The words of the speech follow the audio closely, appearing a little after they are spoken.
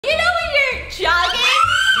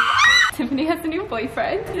Tiffany has a new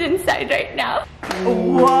boyfriend. He's inside right now.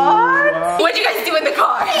 What? What'd you guys do in the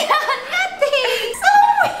car? Nothing. So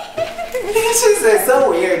weird. This is so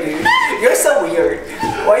weird, dude. You're so weird.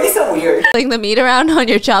 Why are you so weird? Putting the meat around on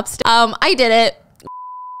your chopstick. I did it.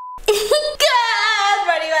 Good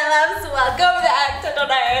morning, my loves. Welcome back to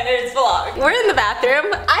tonight's vlog. We're in the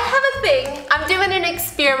bathroom. I have a thing. I'm doing an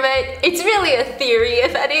experiment. It's really a theory,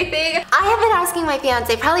 if anything. I have been asking my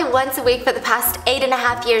fiance probably once a week for the past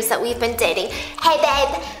 8.5 years that we've been dating, hey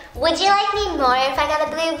babe, would you like me more if I got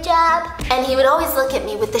a boob job? And he would always look at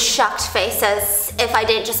me with the shocked face as if I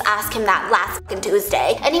didn't just ask him that last fucking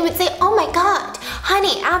Tuesday. And he would say, oh my god,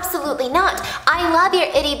 honey, absolutely not. I love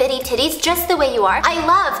your itty bitty titties just the way you are. I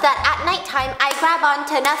love that at nighttime I grab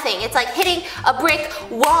onto nothing. It's like hitting a brick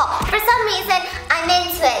wall. For some reason, I'm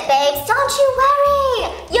into it, babes. Don't you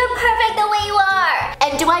worry. You're perfect the way you are.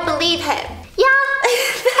 And do I believe him? Yeah,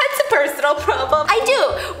 that's a personal problem. I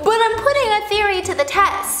do, but I'm putting a theory to the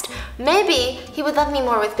test. Maybe he would love me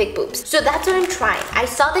more with big boobs. So that's what I'm trying. I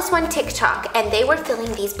saw this one TikTok and they were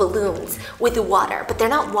filling these balloons with water, but they're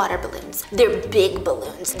not water balloons. They're big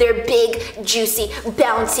balloons. They're big, juicy,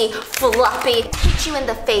 bouncy, floppy, hit you in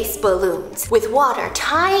the face balloons with water,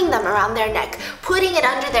 tying them around their neck, putting it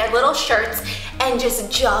under their little shirts and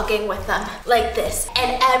just jogging with them like this.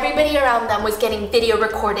 And everybody around them was getting video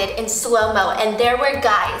recorded in slow-mo, and there were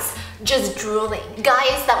guys just drooling.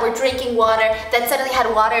 Guys that were drinking water that suddenly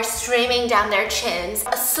had water streaming down their chins.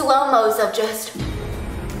 Slow-mos of just...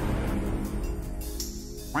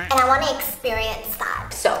 And I want to experience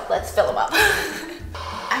that. So let's fill them up.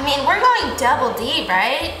 I mean, we're going double D,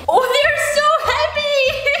 right? Oh, they're so heavy!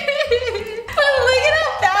 Look at how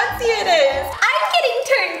bouncy it is. I'm getting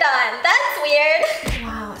turned on. That's weird.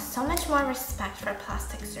 Wow, so much more respect for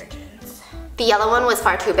plastic surgeons. The yellow one was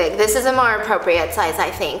far too big. This is a more appropriate size,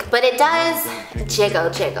 I think. But it does jiggle,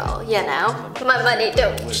 jiggle, you know? My money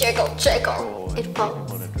don't jiggle, jiggle. It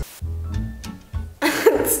falls.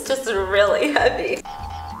 It's just really heavy.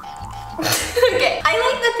 Okay, I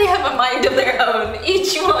like that they have a mind of their own.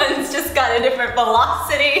 Each one's just got a different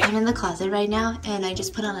velocity. I'm in the closet right now and I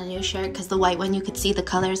just put on a new shirt because the white one you could see the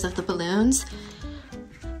colors of the balloons.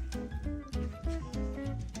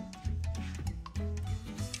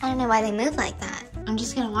 I don't know why they move like that. I'm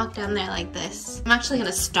just gonna walk down there like this. I'm actually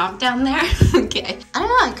gonna stomp down there. Okay. I don't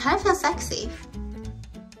know, I kind of feel sexy.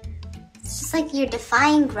 It's just like you're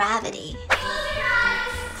defying gravity.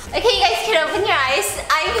 Okay, you guys can open your eyes.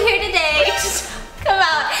 I'm here today to talk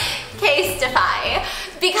about Casetify.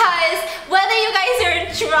 Because whether you guys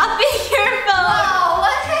are dropping your phone. Whoa,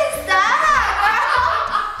 what is that?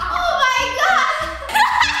 Oh my god.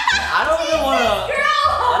 I don't even wanna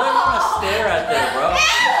stare at that, bro. What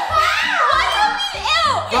do you mean,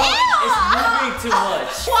 ew? Bro, Ew. it's moving too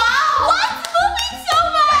much. Wow, what's moving so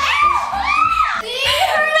much?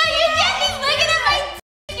 No, you can't be looking at my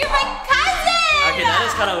you're my cousin. Okay, that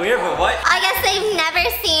is kind of weird, but what? I guess they've never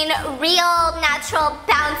seen real, natural,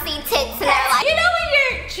 bouncy tits in their life. You know when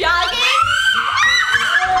you're jogging?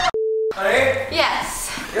 Hey,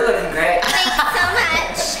 Yes. you're looking great. Thanks so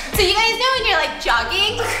much. So you guys know when you're like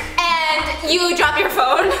jogging and you drop your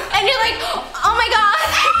phone and you're like, oh my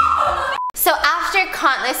god. So after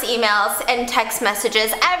countless emails and text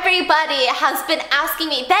messages, everybody has been asking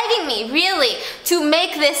me, begging me really, to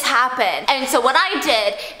make this happen. And so what I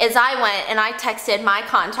did is I went and I texted my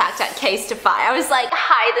contact at Casetify. I was like,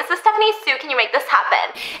 hi, this is Stephanie Sue, can you make this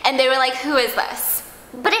happen? And they were like, who is this?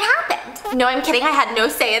 But it happened. No, I'm kidding, I had no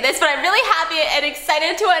say in this, but I'm really happy and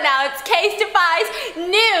excited to announce Casetify's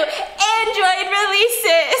new Android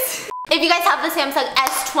releases. If you guys have the Samsung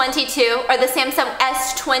S22 or the Samsung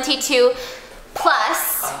S22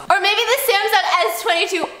 Plus, or maybe the Samsung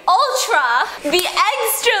S22 Ultra, the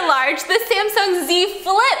extra large, the Samsung Z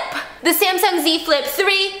Flip, the Samsung Z Flip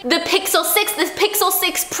 3, the Pixel 6, the Pixel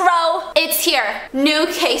 6 Pro, it's here. New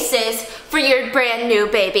cases for your brand new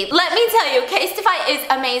baby. Let me tell you, Casetify is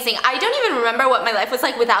amazing. I don't even remember what my life was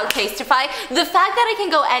like without Casetify. The fact that I can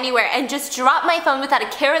go anywhere and just drop my phone without a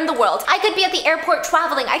care in the world. I could be at the airport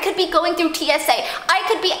traveling, I could be going through TSA, I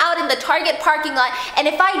could be out in the Target parking lot, and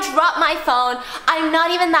if I drop my phone, I'm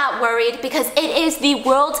not even that worried because it is the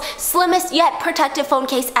world's slimmest yet protective phone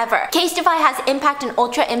case ever. Casetify has impact and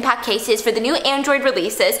ultra impact cases for the new Android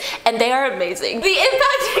releases, and they are amazing. The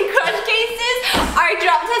impact and crush cases are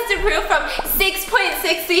drop tested proof from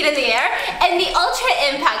 6.6 feet in the air, and the ultra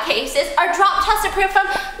impact cases are drop tested proof from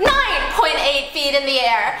 9.8 feet in the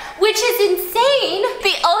air, which is insane.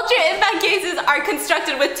 The ultra impact cases are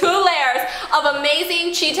constructed with 2 layers of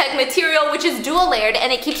amazing Chi-Tech material, which is dual layered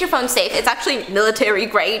and it keeps your phone safe. It's actually military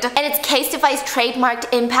grade. And it's Casetify's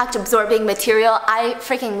trademarked impact impact absorbing material. I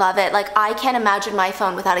freaking love it. Like, I can't imagine my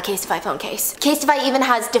phone without a Casetify phone case. Casetify even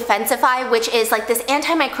has Defensify, which is like this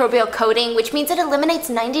antimicrobial coating, which means it eliminates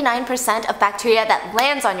 99% of bacteria that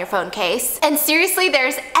lands on your phone case. And seriously,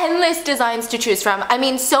 there's endless designs to choose from. I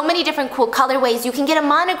mean, so many different cool colorways. You can get a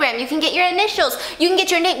monogram, you can get your initials, you can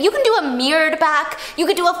get your name, you can do a mirrored back, you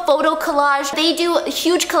can do a photo collage. They do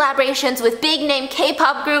huge collaborations with big name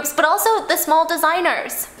K-pop groups, but also the small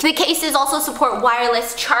designers. The cases also support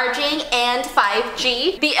wireless charging and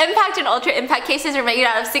 5G. The Impact and Ultra Impact cases are made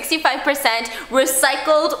out of 65%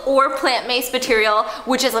 recycled or plant-based material,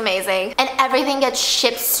 which is amazing. And everything gets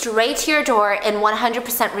shipped straight to your door in 100%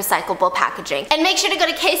 recyclable packaging. And make sure to go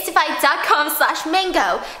to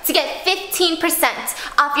casetify.com/mango to get 15%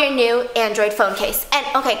 off your new Android phone case. And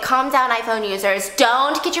okay, calm down iPhone users,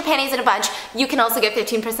 don't get your panties in a bunch. You can also get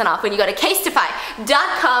 15% off when you go to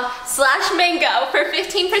casetify.com/mango for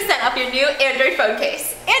 15% off your new Android phone case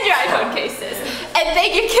and your iPhone cases. And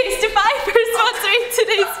thank you, Casetify, for sponsoring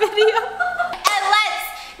today's video. And let's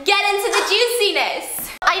get into the juiciness.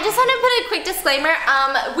 I just want to put a quick disclaimer.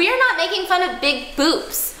 We are not making fun of big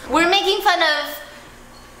boobs. We're making fun of...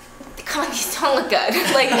 Come on, these don't look good.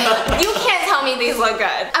 Like, you can't tell me these look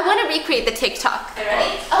good. I want to recreate the TikTok.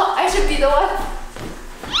 Ready? Oh, I should be the one.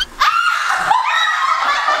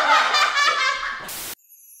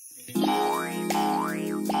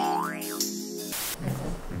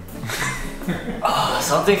 Oh,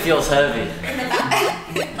 something feels heavy.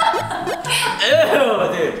 Ew,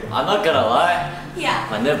 dude. I'm not gonna lie. Yeah.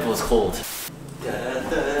 My nipple's cold.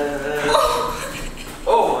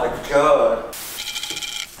 Oh my god.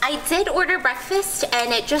 I did order breakfast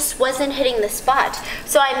and it just wasn't hitting the spot.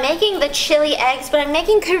 So I'm making the chili eggs, but I'm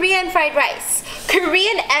making Korean fried rice.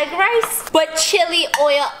 Korean egg rice, but chili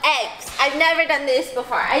oil eggs. I've never done this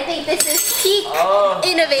before. I think this is peak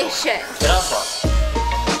innovation.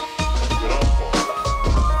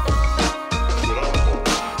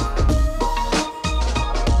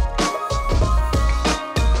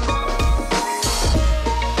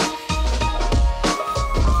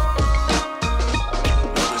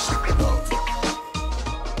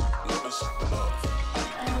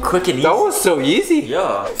 Quick and easy. That was so easy.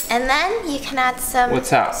 Yeah. And then you can add some What's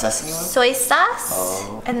that? Sesame oil? soy sauce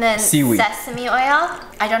and then Seaweed. sesame oil.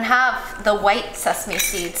 I don't have the white sesame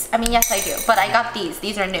seeds. I mean, yes I do, but I got these.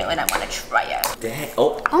 These are new and I want to try it. Dang.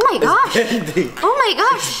 Oh. Oh my gosh. It's bending. Oh my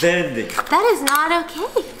gosh. It's bending. That is not okay.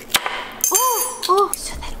 Oh, oh.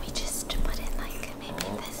 So then we just put in like maybe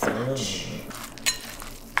this much.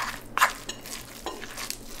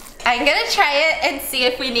 I'm gonna try it and see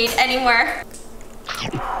if we need any more.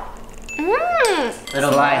 Mmm.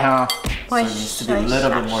 Little Light, huh? So it needs to be a little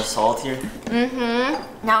bit more saltier.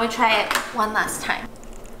 Mm-hmm. Now we try it one last time.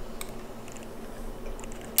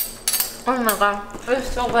 Oh my god, it's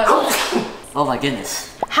so good. Oh my goodness.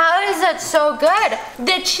 How is it so good?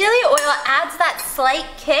 The chili oil adds that slight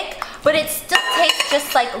kick, but it still tastes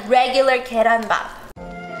just like regular kiranbap.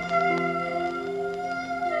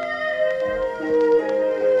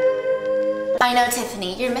 I know,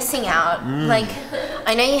 Tiffany, you're missing out. Like,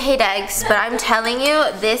 I know you hate eggs, but I'm telling you,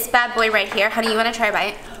 this bad boy right here, honey, you want to try a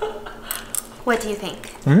bite? What do you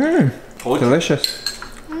think? Mmm. Delicious.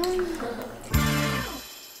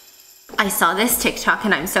 I saw this TikTok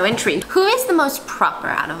and I'm so intrigued. Who is the most proper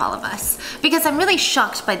out of all of us? Because I'm really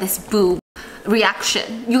shocked by this boob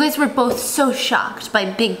reaction. You guys were both so shocked by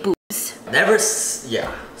big boobs. Never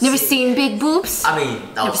Seen big boobs? I mean,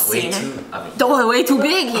 that was way seen too, They were way too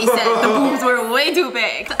big, he said. The boobs were way too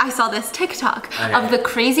big. I saw this TikTok of the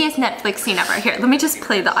craziest Netflix scene ever. Here, let me just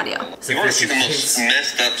play the audio. You want to see the most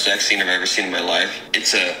messed up sex scene I've ever seen in my life?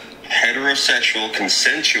 It's a heterosexual,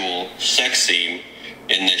 consensual sex scene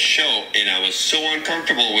in this show, and I was so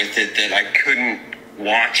uncomfortable with it that I couldn't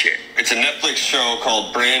watch it. It's a Netflix show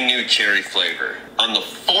called Brand New Cherry Flavor. On the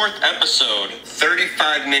 4th episode,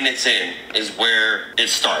 35 minutes in is where it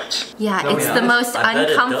starts. Yeah, it's the most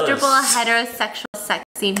uncomfortable heterosexual sex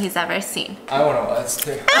scene he's ever seen. I want to watch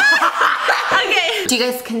too. Okay. Do you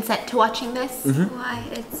guys consent to watching this? Why?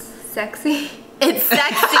 It's sexy. It's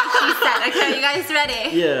sexy, she said. Okay, are you guys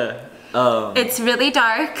ready? Yeah. It's really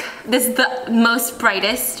dark. This is the most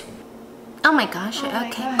brightest. Oh my gosh,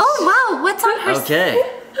 okay. Oh wow, what's on her Okay.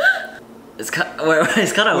 It's kind of weird Wait,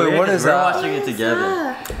 because what is we're that? watching it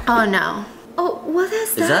together. Oh no. Oh, what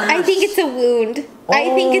is that? Is that? I think it's a wound. I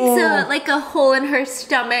think it's a, like a hole in her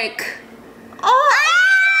stomach. Oh!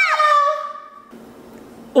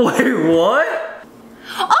 Wait, what?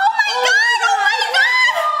 Oh my god! Oh my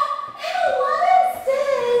god! What is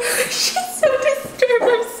this? She's so disturbed,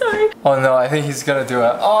 I'm sorry. Oh no, I think he's gonna do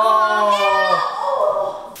it. Oh!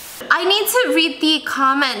 I I need to read the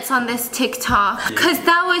comments on this TikTok because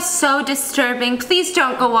that was so disturbing. Please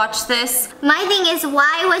don't go watch this. My thing is,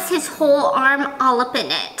 why was his whole arm all up in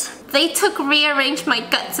it? They rearranged my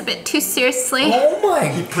guts a bit too seriously. Oh my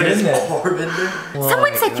Put his goodness. arm in there.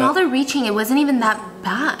 Someone said y'all are reaching, it wasn't even that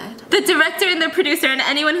bad. The director and the producer and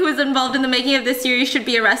anyone who was involved in the making of this series should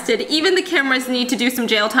be arrested. Even the cameras need to do some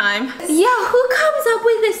jail time. Yeah, who comes up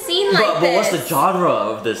with a scene like But this? what's the genre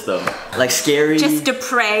of this though? Like scary? Just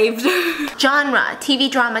depraved. Genre, TV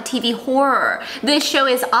drama, TV horror. This show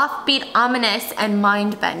is offbeat, ominous, and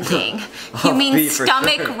mind-bending. You mean Offbeat for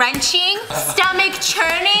stomach sure. wrenching? Stomach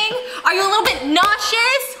churning? Are you a little bit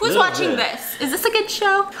nauseous? Who's Little watching bit. this? Is this a good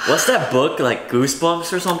show? What's that book, like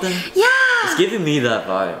Goosebumps or something? Yeah. It's giving me that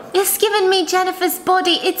vibe. It's giving me Jennifer's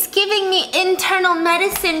Body. It's giving me internal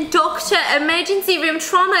medicine, doctor, emergency room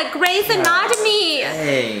trauma, Grey's Anatomy.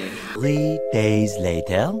 Hey. 3 days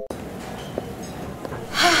later.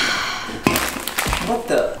 What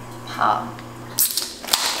the? Pop.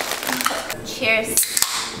 Cheers.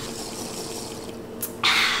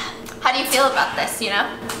 How do you feel about this, you know?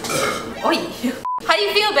 Oi. How do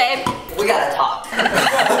you feel, babe? We gotta talk. So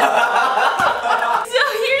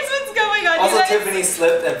here's what's going on, Also, you guys. Tiffany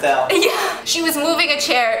slipped and fell. Yeah, she was moving a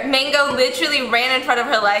chair. Mango literally ran in front of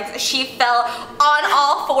her legs. She fell on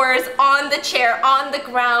all fours, on the chair, on the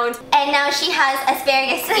ground. And now she has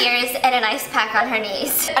asparagus spears and an ice pack on her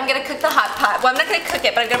knees. I'm gonna cook the hot pot. Well, I'm not gonna cook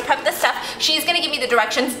it, but I'm gonna prep the stuff. She's gonna give me the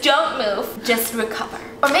directions. Don't move, just recover.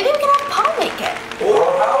 Or maybe we can have Paul make it.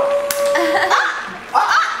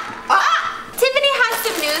 Tiffany has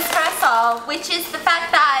some news for us all, which is the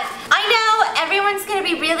fact that I know everyone's gonna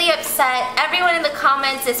be really upset. Everyone in the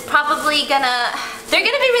comments is probably they're gonna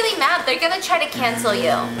be really mad. They're gonna try to cancel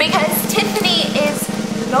you because Tiffany is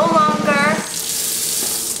no longer,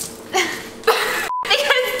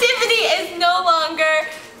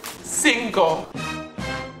 single.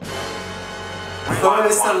 Who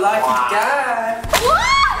is the lucky guy?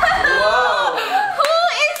 Whoa! Who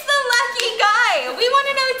is the lucky guy? We want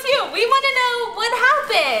to know too. We want to know what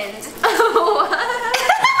happened.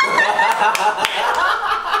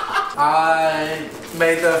 I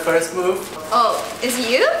made the first move. Oh, is it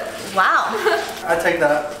you? Wow. I take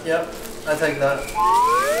that. Yep, I take that.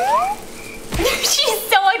 She's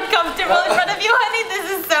so uncomfortable in front of you, honey.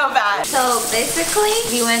 This is so bad. So basically,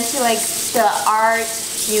 we went to like the art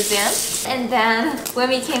museum, and then when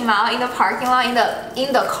we came out in the parking lot, in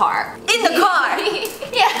the car. In the car?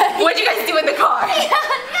 Yeah. What'd you guys do in the car?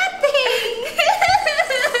 Nothing.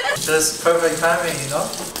 Just perfect timing, you know?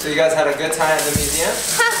 So you guys had a good time at the museum?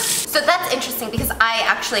 So that's interesting because I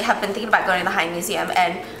actually have been thinking about going to the High Museum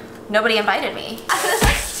and nobody invited me.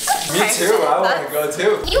 Me too, I want to go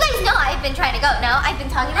too. You guys know I've been trying to go, no? I've been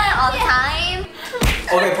talking about it all the time.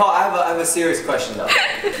 Okay, Paul, I have a serious question though.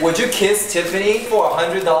 Would you kiss Tiffany for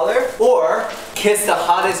 $100 or kiss the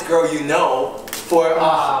hottest girl you know for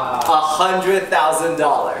 $100,000?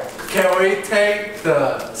 Can we take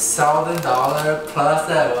the $1,000 plus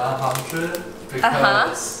that 100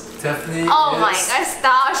 because Tiffany Oh is... my gosh,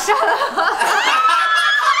 stop, shut up. What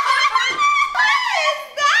is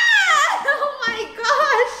that? Oh my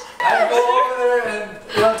gosh. I go over there and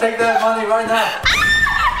take that money right now.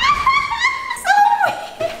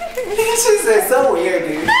 She's like, so weird,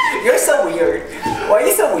 dude. You're so weird. Why are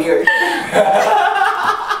you so weird? A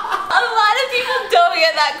lot of people don't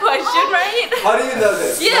get that question, right? How do you know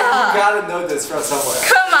this? Yeah. You gotta know this from somewhere.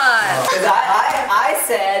 Come on. Cause I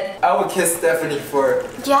said I would kiss Stephanie for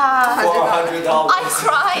 $100. Yeah. I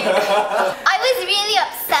cried. I was really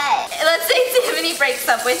upset. Let's say Tiffany breaks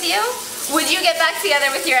up with you. Would you get back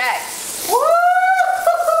together with your ex?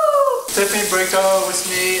 Tiffany breaks up with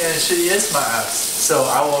me and she is my ex. So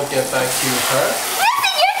I will get back to her.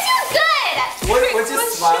 Listen, you're too good. We're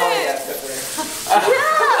just smiling at Tiffany.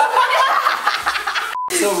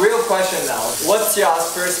 So real question now. What's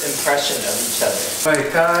y'all's first impression of each other?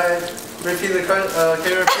 Wait, can I repeat the question?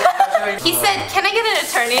 Can you repeat the question? He said, can I get an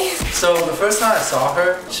attorney? So the first time I saw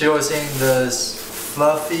her, she was in this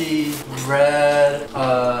fluffy red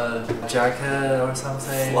jacket or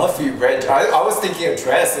something. Fluffy red. I was thinking of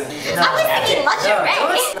dress. And I was thinking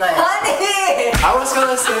lingerie. honey! I was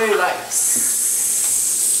gonna say like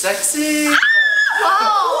sexy.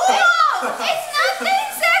 Oh, no, it's nothing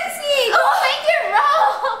sexy. Don't make it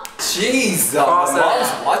wrong. Jeez, mom's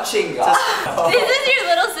watching us. This is your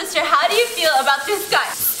little sister. How do you feel about this guy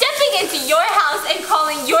stepping into your house and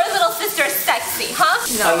calling your little sister sexy, huh?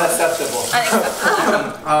 Unacceptable.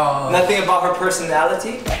 Unacceptable. Nothing about her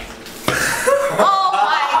personality? Oh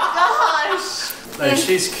my gosh. Like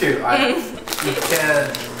she's cute. You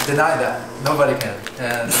can't deny that. Nobody can.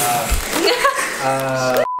 And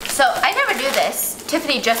So I never do this.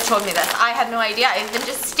 Tiffany just told me this. I had no idea. I've been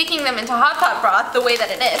just sticking them into hot pot broth the way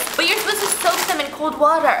that it is. But you're supposed to soak them in cold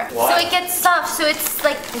water. What? So it gets soft. So it's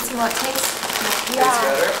like, you see what it tastes? Yeah.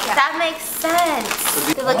 That makes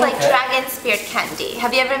sense. They look like dragon speared candy.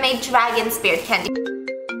 Have you ever made dragon speared candy?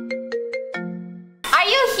 Are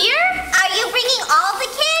you here? Are you bringing all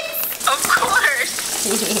the kids? Of course.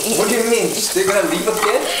 What do you mean? They're gonna leave a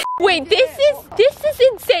kid? Wait, this is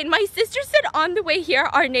insane. My sister said on the way here,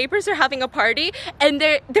 our neighbors are having a party, and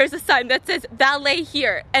there's a sign that says valet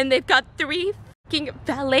here, and they've got 3 fucking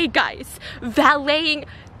valet guys valeting.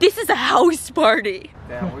 This is a house party.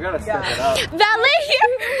 Damn, we gotta step it up. Valet here.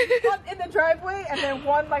 One in the driveway and then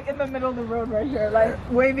one like in the middle of the road right here, like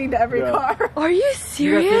waving to every car. Are you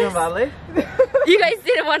serious? Valet? You guys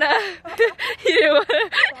didn't wanna. You didn't wanna.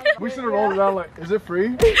 We should have rolled it out like, is it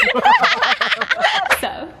free?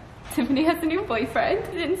 So, Tiffany has a new boyfriend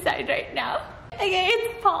inside right now. Okay,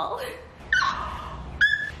 it's Paul.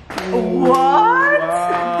 What?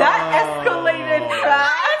 That escalated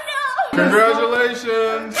fast.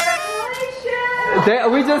 Congratulations!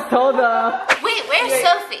 We just told them. Wait, where's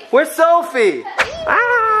Sophie? Where's Sophie?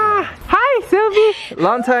 Ah! Hi, Sophie.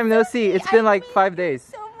 Long time no see. It's been like 5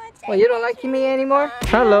 days. Well, you don't like me anymore?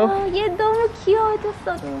 Hello.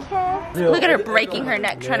 Look at her breaking her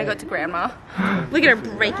neck trying to go to grandma. Look at her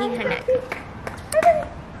breaking her neck.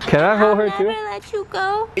 Can I hold her too? I'll never let you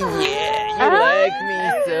go. Yeah, you like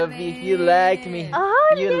me, Sophie. You like me.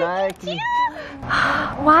 Oh, you like me.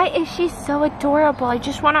 Why is she so adorable? I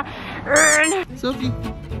just wanna earn. Sophie.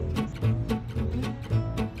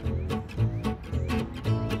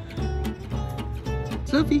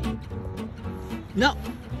 Sophie. No.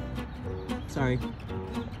 Sorry.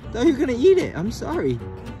 Thought you were gonna eat it. I'm sorry.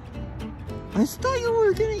 I thought you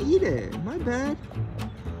were gonna eat it. My bad.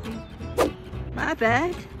 My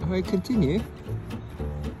bad. Alright, continue.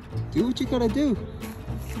 Do what you gotta do.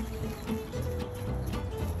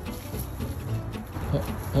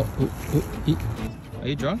 Are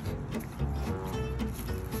you drunk?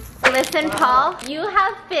 Listen, Paul, you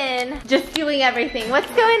have been just doing everything. What's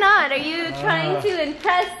going on? Are you trying to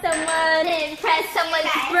impress someone? Impress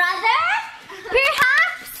someone's brother?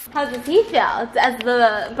 Perhaps? How does he feel as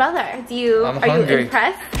the brother? Are you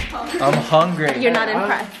impressed? I'm hungry. You're not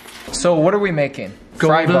impressed. So what are we making?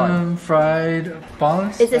 Golden fried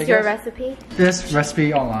buns. Is this your recipe? This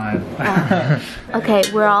recipe online. Okay,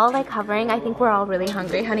 we're all like hovering. I think we're all really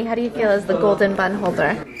hungry. Honey, how do you feel as the golden bun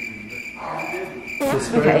holder?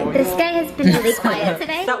 Okay. This guy has been really quiet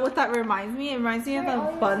today. Is that what that reminds me? It reminds me of the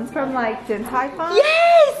buns from like Din Tai Fung.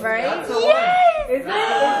 Yes! Right? Yes! Is it?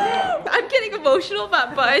 I'm getting emotional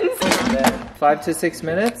about buns. 5 to 6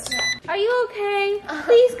 minutes. Are you okay?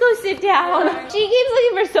 Please go sit down. She keeps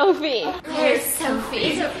looking for Sophie. Here's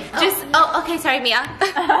Sophie. Okay, sorry, Mia.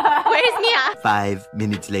 Where's Mia? 5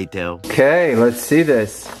 minutes later. Okay, let's see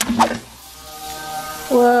this.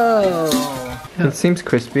 Whoa. It seems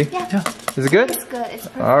crispy. Yeah. Is it good? It's good. It's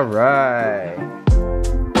perfect. All right.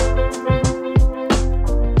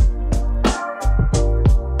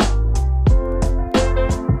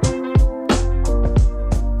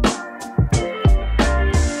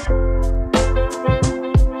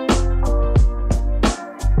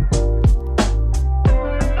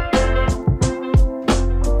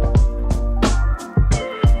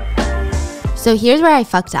 So here's where I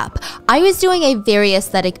fucked up. I was doing a very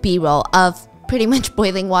aesthetic B-roll of pretty much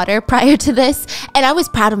boiling water prior to this, and I was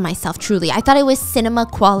proud of myself, truly. I thought it was cinema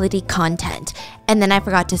quality content, and then I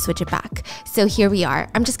forgot to switch it back. So here we are.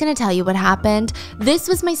 I'm just gonna tell you what happened. This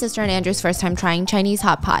was my sister and Andrew's first time trying Chinese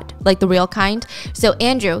hot pot, like the real kind. So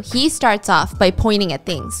Andrew, he starts off by pointing at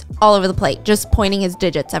things all over the plate, just pointing his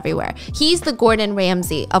digits everywhere. He's the Gordon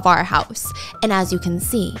Ramsay of our house, and as you can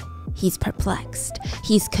see, he's perplexed.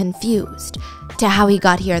 He's confused to how he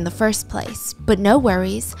got here in the first place. But no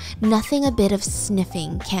worries, nothing a bit of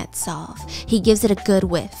sniffing can't solve. He gives it a good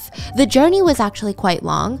whiff. The journey was actually quite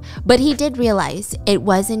long, but he did realize it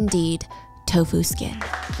was indeed tofu skin.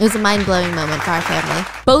 It was a mind-blowing moment for our family.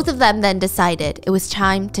 Both of them then decided it was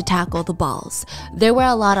time to tackle the balls. There were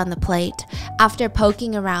a lot on the plate. After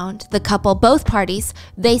poking around, the couple, both parties,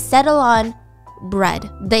 they settle on bread.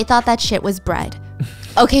 They thought that shit was bread.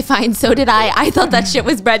 Okay, fine, so did I. I thought that shit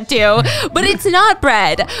was bread too, but it's not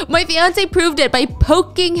bread. My fiance proved it by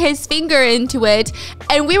poking his finger into it,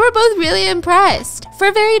 and we were both really impressed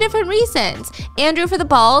for very different reasons. Andrew for the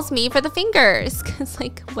balls, me for the fingers. Cause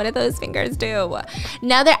like, what do those fingers do?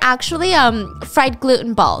 Now they're actually fried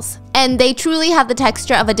gluten balls, and they truly have the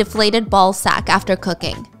texture of a deflated ball sack after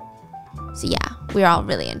cooking. So yeah, we're all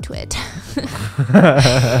really into it.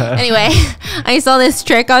 Anyway, I saw this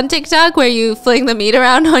trick on TikTok where you fling the meat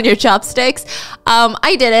around on your chopsticks.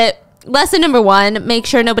 I did it. Lesson number 1, make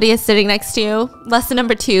sure nobody is sitting next to you. Lesson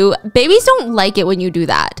number 2, babies don't like it when you do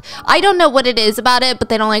that. I don't know what it is about it, but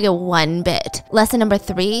they don't like it one bit. Lesson number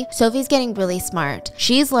 3, Sophie's getting really smart.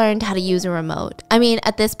 She's learned how to use a remote. I mean,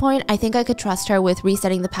 at this point, I think I could trust her with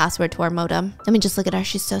resetting the password to our modem. I mean, just look at her.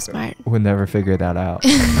 She's so smart. We'll never figure that out.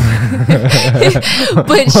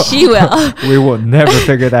 But she will. We will never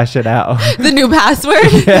figure that shit out. The new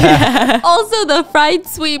password? Yeah. Also, the fried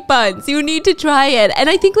sweet buns. You need to try it. And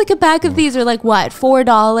I think like a bag of these are like what,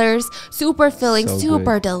 $4? Super filling, So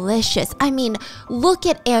super good. delicious. I mean, look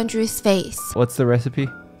at Andrew's face. What's the recipe?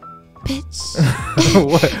 Bitch.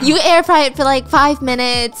 You air fry it for like 5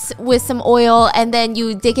 minutes with some oil, and then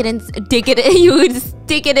you stick it in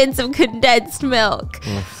some condensed milk.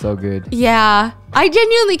 Oh, so good. Yeah. I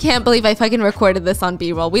genuinely can't believe I fucking recorded this on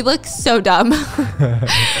B-roll. We look so dumb.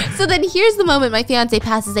 So then here's the moment my fiance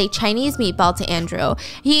passes a Chinese meatball to Andrew.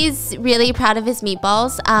 He's really proud of his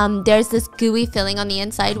meatballs. There's this gooey filling on the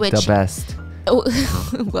inside, which... The best. Oh,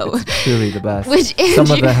 whoa. It's truly the best. Which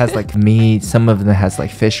some of them has like meat, some of them has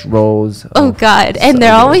like fish rolls. Oh God. And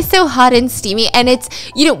they're always so hot and steamy. And it's,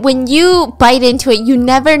 you know, when you bite into it, you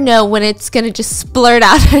never know when it's gonna just splurt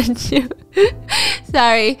out at you.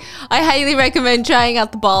 Sorry. I highly recommend trying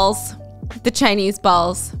out the balls. The Chinese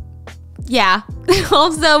balls. Yeah.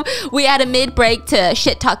 Also, we had a mid-break to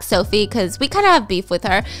shit talk Sophie because we kind of have beef with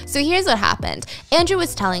her. So here's what happened. Andrew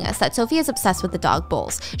was telling us that Sophie is obsessed with the dog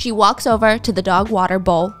bowls. She walks over to the dog water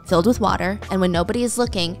bowl filled with water, and when nobody is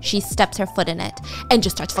looking, she steps her foot in it and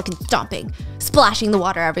just starts fucking stomping, splashing the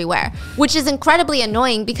water everywhere, which is incredibly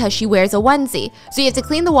annoying because she wears a onesie. So you have to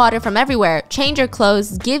clean the water from everywhere, change her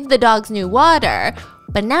clothes, give the dogs new water.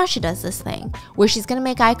 But now she does this thing where she's gonna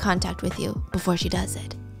make eye contact with you before she does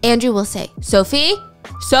it. Andrew will say, Sophie,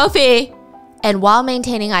 Sophie. And while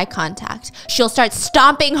maintaining eye contact, she'll start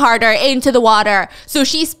stomping harder into the water. So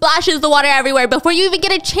she splashes the water everywhere before you even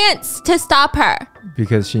get a chance to stop her.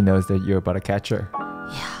 Because she knows that you're about to catch her.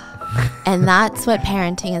 Yeah. And that's what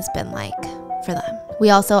parenting has been like for them. We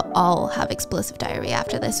also all have explosive diarrhea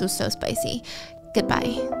after this. It was so spicy.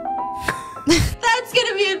 Goodbye. That's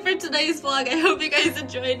gonna be it for today's vlog. I hope you guys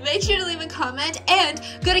enjoyed. Make sure to leave a comment and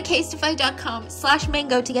go to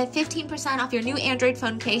casetify.com/mango to get 15% off your new Android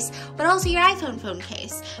phone case, but also your iPhone phone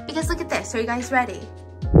case. Because look at this. Are you guys ready?